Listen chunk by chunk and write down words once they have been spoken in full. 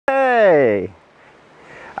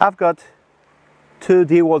I've got two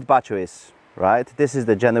DeWalt batteries, right? This is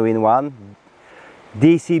the genuine one,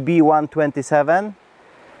 DCB127,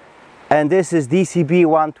 and this is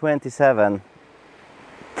DCB127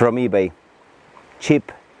 from eBay.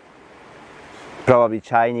 Cheap, probably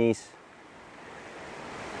Chinese.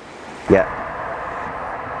 Yeah.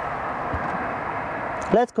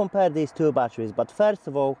 Let's compare these two batteries, but first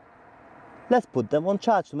of all, let's put them on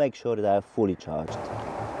charge to make sure they are fully charged.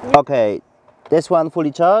 Okay, this one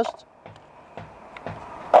fully charged.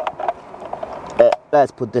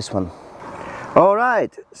 Let's put this one. All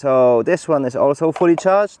right, so this one is also fully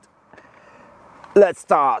charged. Let's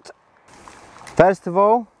start. First of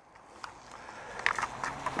all,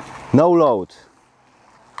 no load.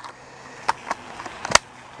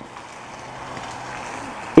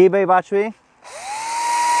 eBay battery.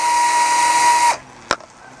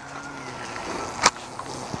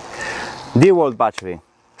 DeWalt battery.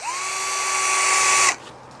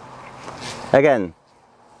 Again.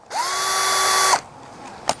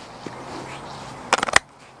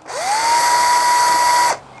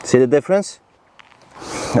 See the difference?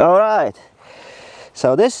 All right.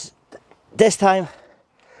 So this time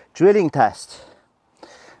drilling test.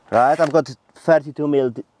 Right, I've got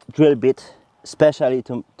 32mm drill bit, especially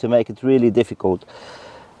to make it really difficult.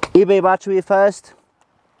 eBay battery first.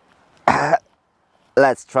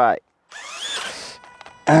 Let's try.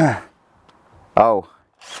 Oh.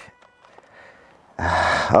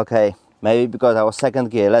 Okay, maybe because I was second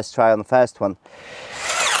gear. Let's try on the first one.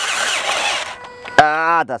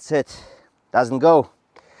 Ah, that's it. Doesn't go.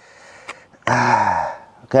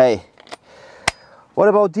 Okay. What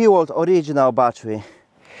about DeWalt original battery?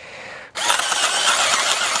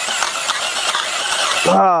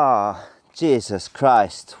 Ah, Jesus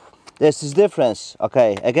Christ. This is difference.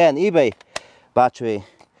 Okay, again, eBay battery.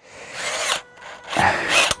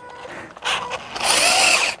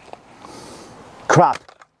 Crap.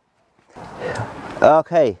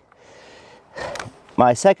 Okay.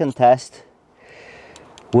 My second test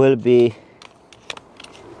will be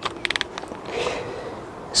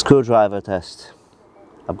screwdriver test.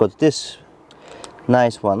 I've got this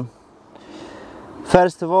nice one.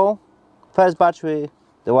 First of all, first battery,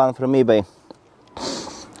 the one from eBay.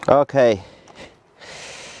 Okay.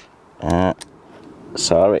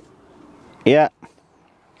 Sorry. Yeah.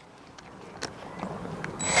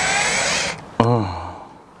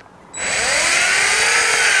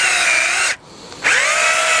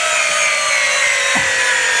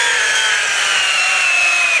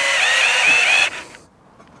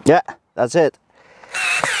 Yeah, that's it.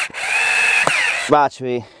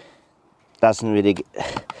 Battery doesn't really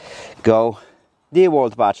go.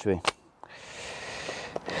 DeWalt battery.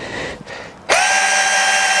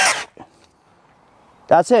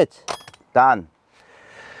 That's it. Done.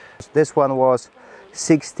 This one was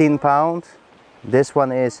 £16. This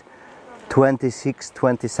one is 26,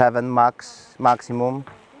 27 maximum.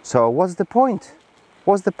 So what's the point?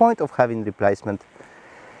 What's the point of having replacement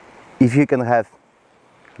if you can have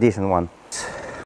decent one?